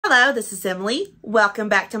Hello, this is Emily. Welcome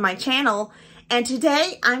back to my channel. And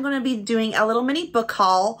today I'm going to be doing a little mini book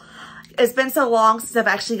haul. It's been so long since I've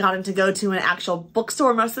actually gotten to go to an actual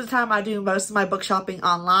bookstore. Most of the time I do most of my book shopping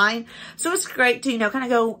online. So it's great to, kind of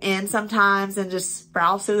go in sometimes and just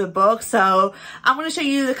browse through the books. So I'm going to show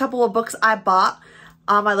you the couple of books I bought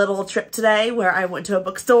on my little trip today where I went to a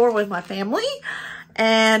bookstore with my family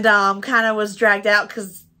and kind of was dragged out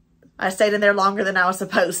because I stayed in there longer than I was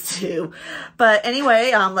supposed to. But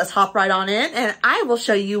anyway, let's hop right on in and I will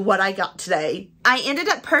show you what I got today. I ended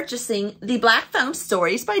up purchasing The Black Phone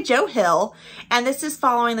Stories by Joe Hill. And this is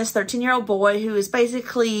following this 13-year-old boy who is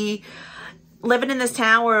basically living in this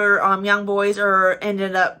town where young boys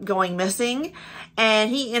ended up going missing. And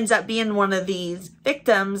he ends up being one of these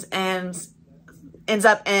victims and ends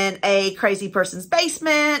up in a crazy person's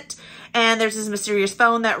basement. And there's this mysterious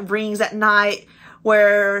phone that rings at night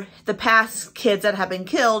where the past kids that have been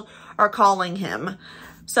killed are calling him.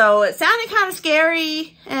 So it sounded kind of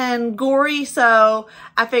scary and gory, so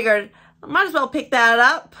I figured I might as well pick that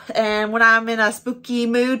up. And when I'm in a spooky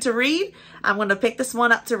mood to read, I'm going to pick this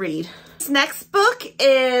one up to read. This next book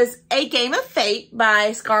is A Game of Fate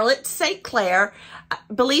by Scarlett St. Clair. I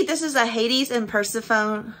believe this is a Hades and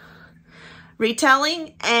Persephone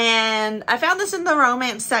retelling, and I found this in the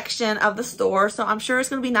romance section of the store, so I'm sure it's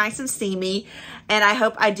going to be nice and steamy, and I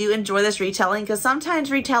hope I do enjoy this retelling, because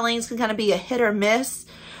sometimes retellings can kind of be a hit or miss,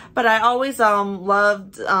 but I always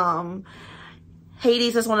loved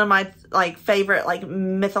Hades as one of my favorite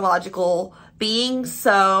mythological beings,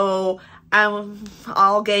 so I'm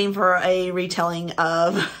all game for a retelling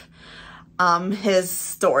of his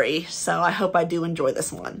story, so I hope I do enjoy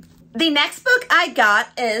this one. The next book I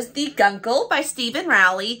got is The Guncle by Stephen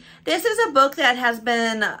Rowley. This is a book that has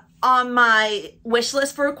been on my wish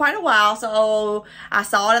list for quite a while, so I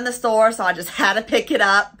saw it in the store, so I just had to pick it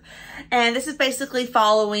up. And this is basically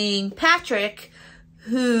following Patrick,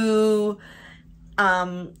 who is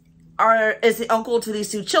the uncle to these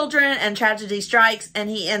two children, and tragedy strikes, and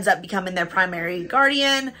he ends up becoming their primary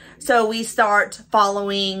guardian. So we start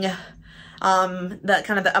following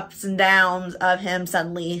the ups and downs of him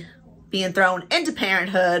suddenly being thrown into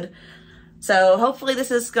parenthood. So hopefully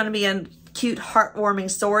this is going to be a cute,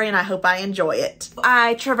 heartwarming story, and I hope I enjoy it.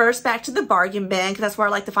 I traversed back to the bargain bin because that's where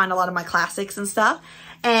I like to find a lot of my classics and stuff.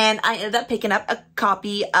 And I ended up picking up a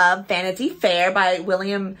copy of Vanity Fair by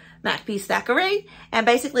William Macbeth Thackeray. And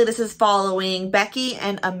basically this is following Becky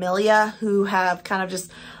and Amelia, who have kind of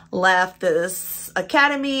just left this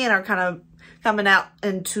academy and are kind of coming out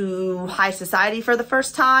into high society for the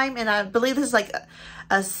first time. And I believe this is like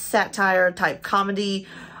a satire type comedy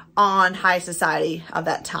on high society of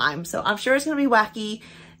that time. So I'm sure it's going to be wacky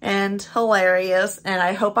and hilarious, and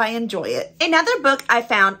I hope I enjoy it. Another book I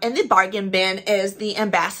found in the bargain bin is The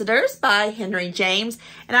Ambassadors by Henry James.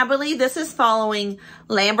 And I believe this is following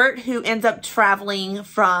Lambert, who ends up traveling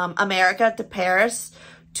from America to Paris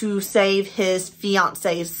to save his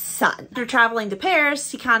fiance's son. After traveling to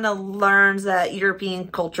Paris, he kind of learns that European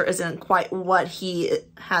culture isn't quite what he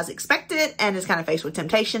has expected and is kind of faced with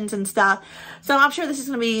temptations and stuff. So I'm sure this is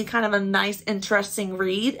going to be kind of a nice, interesting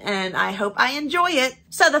read, and I hope I enjoy it.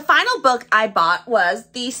 So the final book I bought was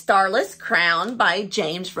The Starless Crown by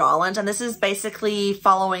James Rollins, and this is basically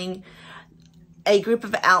following a group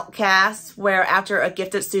of outcasts where after a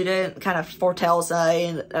gifted student kind of foretells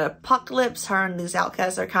an apocalypse, her and these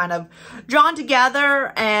outcasts are kind of drawn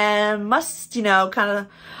together and must, kind of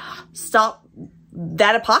stop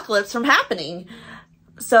that apocalypse from happening.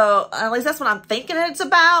 So at least that's what I'm thinking it's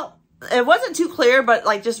about. It wasn't too clear, but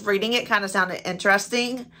just reading it kind of sounded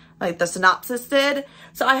interesting, like the synopsis did.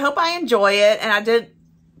 So I hope I enjoy it, and I did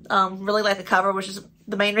really like the cover, which is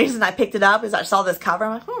the main reason I picked it up. Is I saw this cover.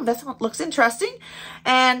 I'm like, this looks interesting.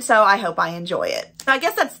 And so I hope I enjoy it. So I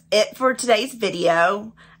guess that's it for today's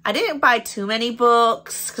video. I didn't buy too many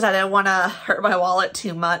books because I didn't want to hurt my wallet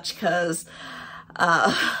too much because,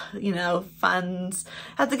 funds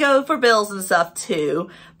have to go for bills and stuff too.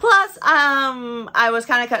 Plus, I was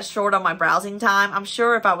kind of cut short on my browsing time. I'm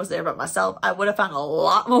sure if I was there by myself, I would have found a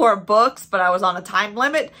lot more books, but I was on a time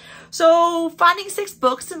limit. So finding 6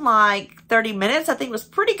 books in 30 minutes, I think was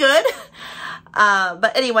pretty good.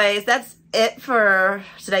 But anyways, that's it for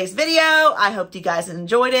today's video. I hope you guys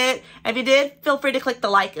enjoyed it. And if you did, feel free to click the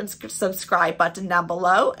like and subscribe button down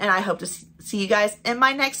below. And I hope to see you guys in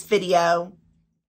my next video.